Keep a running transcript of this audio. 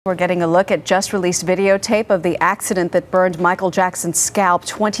We're getting a look at just released videotape of the accident that burned Michael Jackson's scalp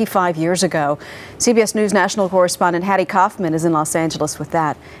 25 years ago. CBS News national correspondent Hattie Kauffman is in Los Angeles with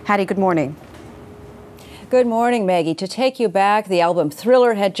that. Hattie, good morning. Good morning, Maggie. To take you back, the album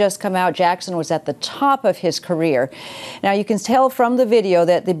Thriller had just come out. Jackson was at the top of his career. Now, you can tell from the video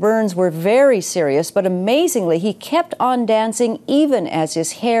that the burns were very serious, but amazingly, he kept on dancing even as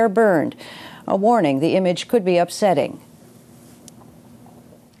his hair burned. A warning, the image could be upsetting.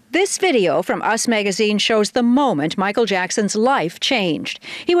 This video from Us magazine shows the moment Michael Jackson's life changed.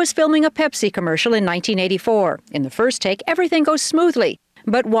 He was filming a Pepsi commercial in 1984. In the first take, everything goes smoothly.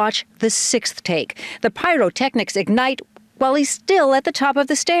 But watch the sixth take. The pyrotechnics ignite while he's still at the top of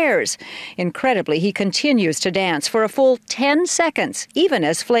the stairs. Incredibly, he continues to dance for a full 10 seconds, even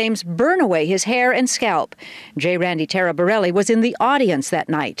as flames burn away his hair and scalp. J. Randy Taraborelli was in the audience that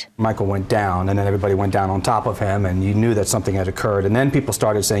night. Michael went down, and then everybody went down on top of him, and you knew that something had occurred. And then people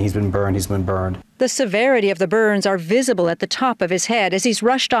started saying he's been burned, he's been burned. The severity of the burns are visible at the top of his head as he's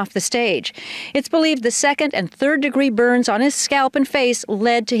rushed off the stage. It's believed the second and third degree burns on his scalp and face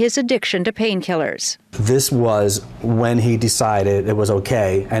led to his addiction to painkillers. This was when he decided it was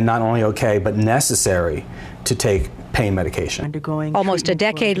okay, and not only okay, but necessary to take pain medication. Almost a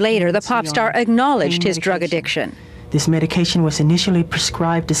decade later, the pop star acknowledged his drug addiction. This medication was initially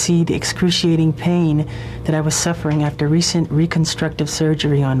prescribed to see the excruciating pain that I was suffering after recent reconstructive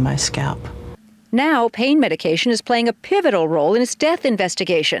surgery on my scalp. Now, pain medication is playing a pivotal role in his death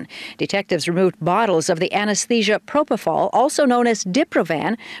investigation. Detectives removed bottles of the anesthesia propofol, also known as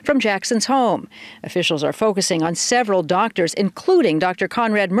Diprovan, from Jackson's home. Officials are focusing on several doctors, including Dr.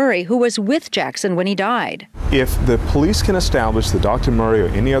 Conrad Murray, who was with Jackson when he died. If the police can establish that Dr. Murray or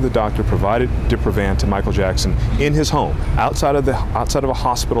any other doctor provided Diprovan to Michael Jackson in his home, outside of a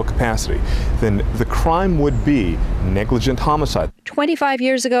hospital capacity, then the crime would be negligent homicide. 25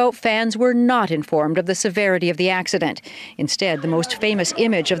 years ago, fans were not informed of the severity of the accident. Instead, the most famous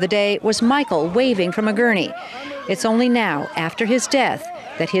image of the day was Michael waving from a gurney. It's only now, after his death,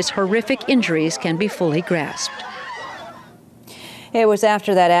 that his horrific injuries can be fully grasped. It was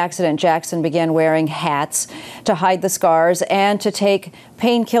after that accident Jackson began wearing hats to hide the scars and to take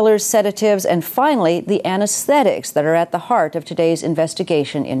painkillers, sedatives, and finally the anesthetics that are at the heart of today's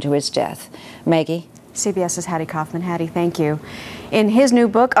investigation into his death. Maggie? CBS's Hattie Kauffman. Hattie, thank you. In his new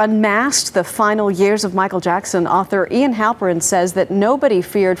book, Unmasked, The Final Years of Michael Jackson, author Ian Halperin says that nobody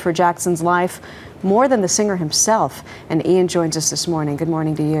feared for Jackson's life more than the singer himself. And Ian joins us this morning. Good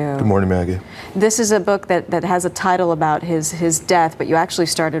morning to you. Good morning, Maggie. This is a book that has a title about his death, but you actually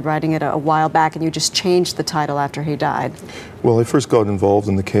started writing it a while back, and you just changed the title after he died. Well, I first got involved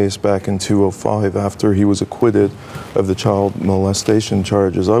in the case back in 2005 after he was acquitted of the child molestation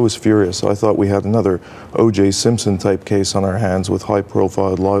charges. I was furious. I thought we had another O.J. Simpson type case on our hands with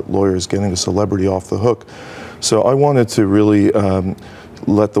high-profile lawyers getting a celebrity off the hook. So I wanted to really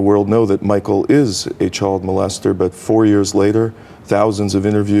let the world know that Michael is a child molester, but 4 years later, thousands of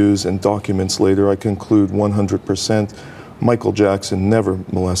interviews and documents later, I conclude 100% Michael Jackson never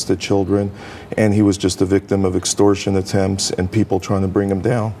molested children, and he was just a victim of extortion attempts and people trying to bring him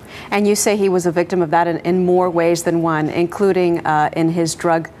down. And you say he was a victim of that in more ways than one, including in his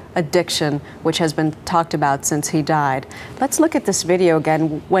drug addiction, which has been talked about since he died. Let's look at this video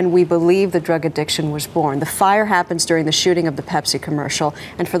again when we believe the drug addiction was born. The fire happens during the shooting of the Pepsi commercial,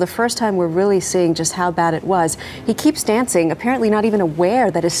 and for the first time we're really seeing just how bad it was. He keeps dancing, apparently not even aware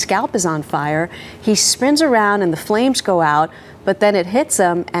that his scalp is on fire. He spins around and the flames go out, but then it hits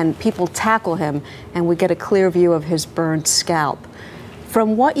him and people tackle him, and we get a clear view of his burned scalp.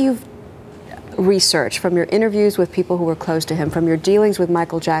 From what you've research, from your interviews with people who were close to him, from your dealings with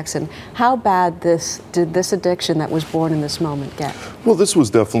Michael Jackson, how bad did this addiction that was born in this moment get? Well, this was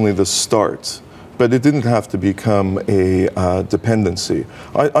definitely the start, but it didn't have to become a dependency.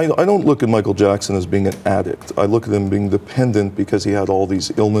 I don't look at Michael Jackson as being an addict. I look at him being dependent because he had all these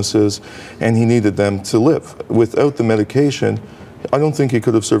illnesses and he needed them to live. Without the medication, I don't think he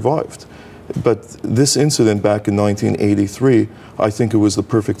could have survived. But this incident back in 1983, I think it was the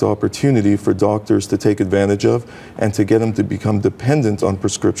perfect opportunity for doctors to take advantage of and to get him to become dependent on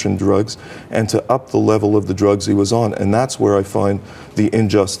prescription drugs and to up the level of the drugs he was on. And that's where I find the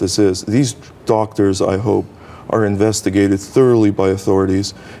injustice is. These doctors, I hope, are investigated thoroughly by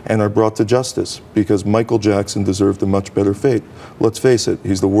authorities and are brought to justice, because Michael Jackson deserved a much better fate. Let's face it,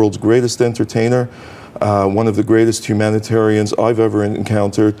 he's the world's greatest entertainer, one of the greatest humanitarians I've ever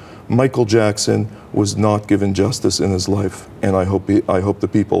encountered. Michael Jackson was not given justice in his life, and I hope the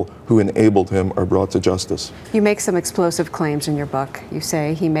people who enabled him are brought to justice. You make some explosive claims in your book. You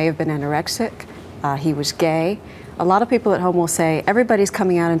say he may have been anorexic, he was gay, a lot of people at home will say, everybody's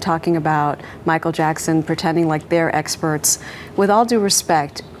coming out and talking about Michael Jackson, pretending like they're experts. With all due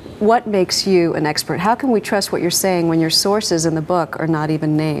respect, what makes you an expert? How can we trust what you're saying when your sources in the book are not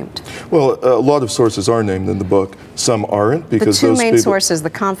even named? Well, a lot of sources are named in the book. Some aren't, because the two those main people, sources,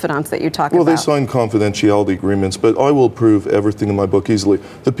 the confidants that you talk about. well, they sign confidentiality agreements, but I will prove everything in my book easily.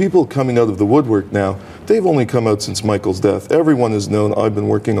 The people coming out of the woodwork now, they've only come out since Michael's death. Everyone has known I've been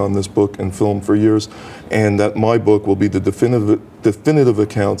working on this book and film for years, and that my book will be the definitive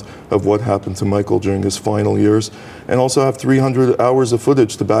account of what happened to Michael during his final years, and also have 300 hours of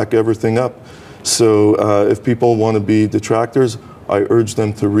footage to back everything up. So if people want to be detractors, I urge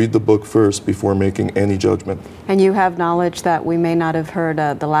them to read the book first before making any judgment. And you have knowledge that we may not have heard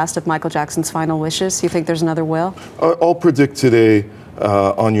the last of Michael Jackson's final wishes? You think there's another will? I'll predict today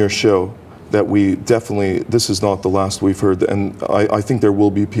on your show that this is not the last we've heard, and I think there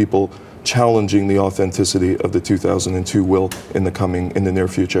will be people challenging the authenticity of the 2002 will in the near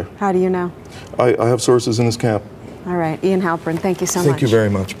future. How do you know? I have sources in his camp. All right, Ian Halperin, thank you so much. Thank you very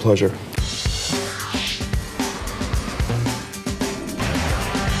much. Pleasure.